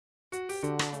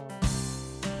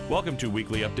Welcome to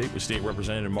Weekly Update with State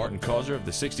Representative Martin Causer of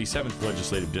the 67th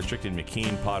Legislative District in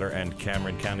McKean, Potter, and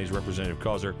Cameron Counties. Representative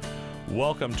Causer,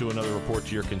 welcome to another report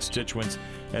to your constituents.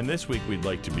 And this week we'd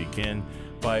like to begin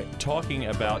by talking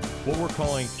about what we're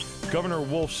calling Governor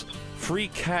Wolf's free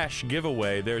cash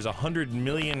giveaway. There's $100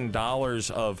 million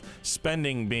of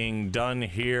spending being done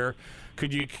here.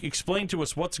 Could you explain to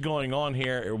us what's going on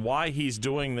here, why he's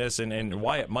doing this, and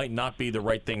why it might not be the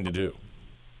right thing to do?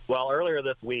 Well, earlier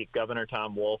this week, Governor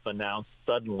Tom Wolf announced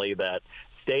suddenly that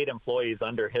state employees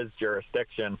under his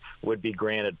jurisdiction would be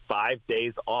granted 5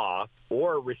 days off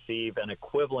or receive an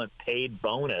equivalent paid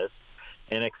bonus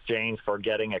in exchange for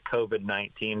getting a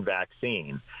COVID-19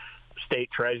 vaccine. State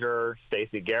Treasurer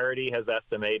Stacey Garrity has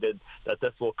estimated that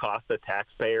this will cost the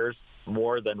taxpayers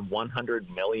more than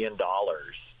 $100 million.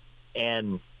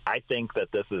 And I think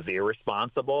that this is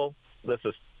irresponsible. This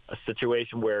is a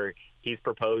situation where he's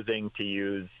proposing to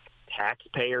use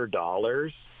taxpayer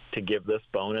dollars to give this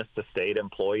bonus to state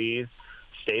employees.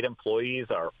 State employees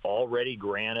are already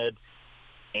granted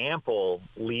ample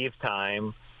leave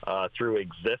time through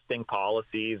existing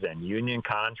policies and union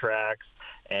contracts,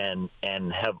 and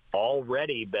have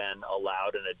already been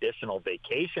allowed an additional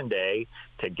vacation day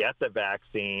to get the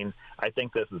vaccine. I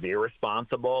think this is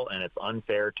irresponsible, and it's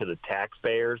unfair to the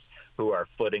taxpayers who are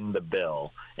footing the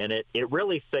bill. And it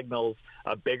really signals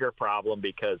a bigger problem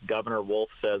because Governor Wolf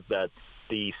says that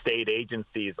the state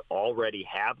agencies already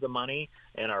have the money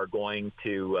and are going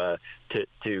to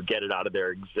get it out of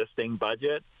their existing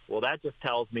budget. Well, that just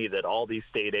tells me that all these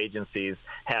state agencies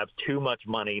have too much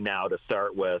money now to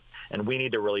start with, and we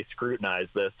need to really scrutinize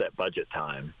this at budget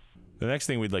time. The next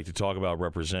thing we'd like to talk about,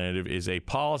 Representative, is a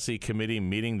policy committee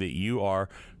meeting that you are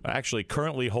actually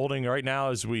currently holding right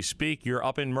now as we speak. You're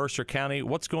up in Mercer County.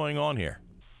 What's going on here?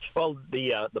 Well,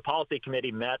 the policy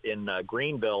committee met in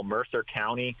Greenville, Mercer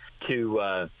County,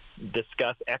 to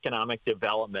discuss economic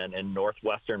development in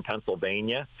northwestern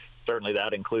Pennsylvania. Certainly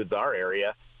that includes our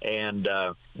area. And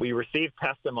we received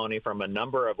testimony from a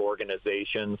number of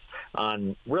organizations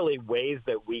on really ways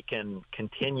that we can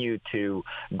continue to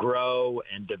grow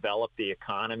and develop the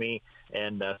economy.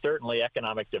 And certainly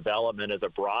economic development is a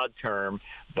broad term,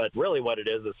 but really what it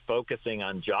is focusing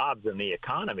on jobs in the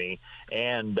economy.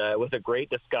 And it was a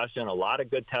great discussion, a lot of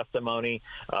good testimony.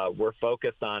 We're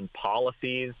focused on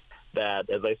policies that,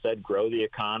 as I said, grow the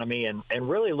economy and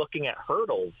really looking at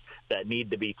hurdles that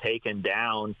need to be taken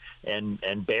down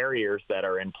and barriers that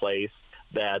are in place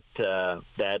that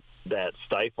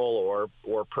stifle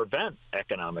or prevent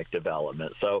economic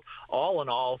development. So all in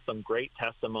all, some great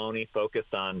testimony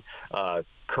focused on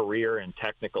career and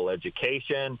technical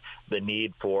education, the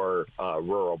need for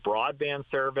rural broadband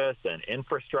service and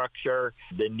infrastructure,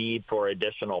 the need for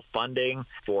additional funding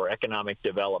for economic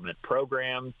development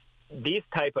programs. These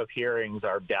type of hearings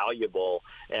are valuable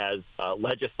as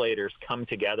legislators come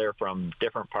together from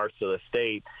different parts of the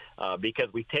state because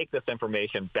we take this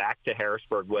information back to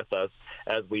Harrisburg with us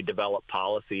as we develop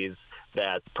policies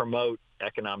that promote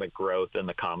economic growth in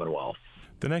the Commonwealth.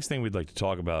 The next thing we'd like to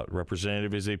talk about,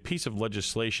 Representative, is a piece of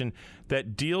legislation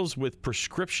that deals with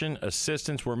prescription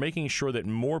assistance. We're making sure that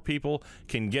more people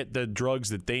can get the drugs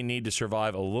that they need to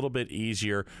survive a little bit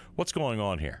easier. What's going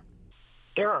on here?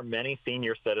 There are many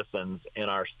senior citizens in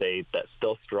our state that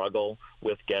still struggle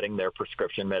with getting their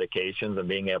prescription medications and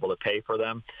being able to pay for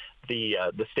them. The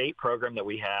state program that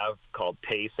we have called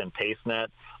PACE and PACENet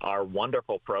are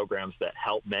wonderful programs that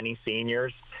help many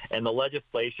seniors. And the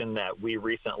legislation that we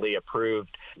recently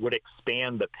approved would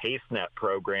expand the PACENet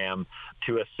program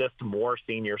to assist more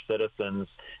senior citizens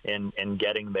in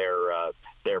getting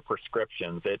their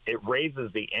prescriptions. It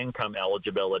raises the income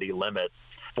eligibility limits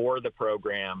for the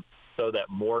program so that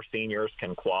more seniors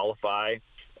can qualify.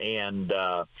 And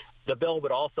the bill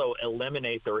would also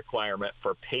eliminate the requirement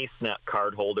for PACENet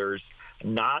cardholders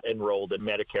not enrolled in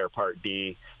Medicare Part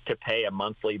D to pay a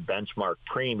monthly benchmark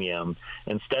premium.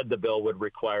 Instead, the bill would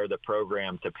require the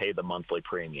program to pay the monthly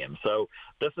premium. So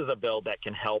this is a bill that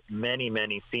can help many,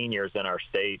 many seniors in our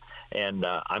state, and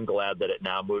I'm glad that it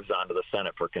now moves on to the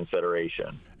Senate for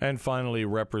consideration. And finally,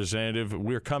 Representative,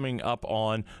 we're coming up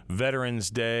on Veterans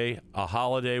Day, a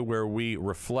holiday where we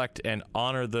reflect and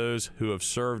honor those who have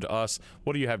served us.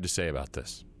 What do you have to say about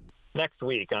this? Next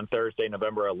week, on Thursday,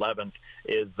 November 11th,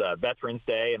 is Veterans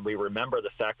Day, and we remember the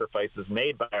sacrifices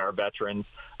made by our veterans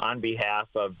on behalf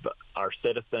of our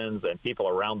citizens and people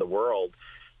around the world.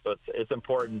 So it's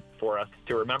important for us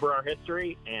to remember our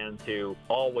history and to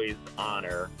always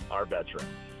honor our veterans.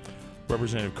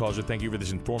 Representative Causer, thank you for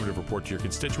this informative report to your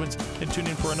constituents, and tune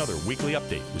in for another weekly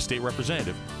update with State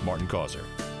Representative Martin Causer.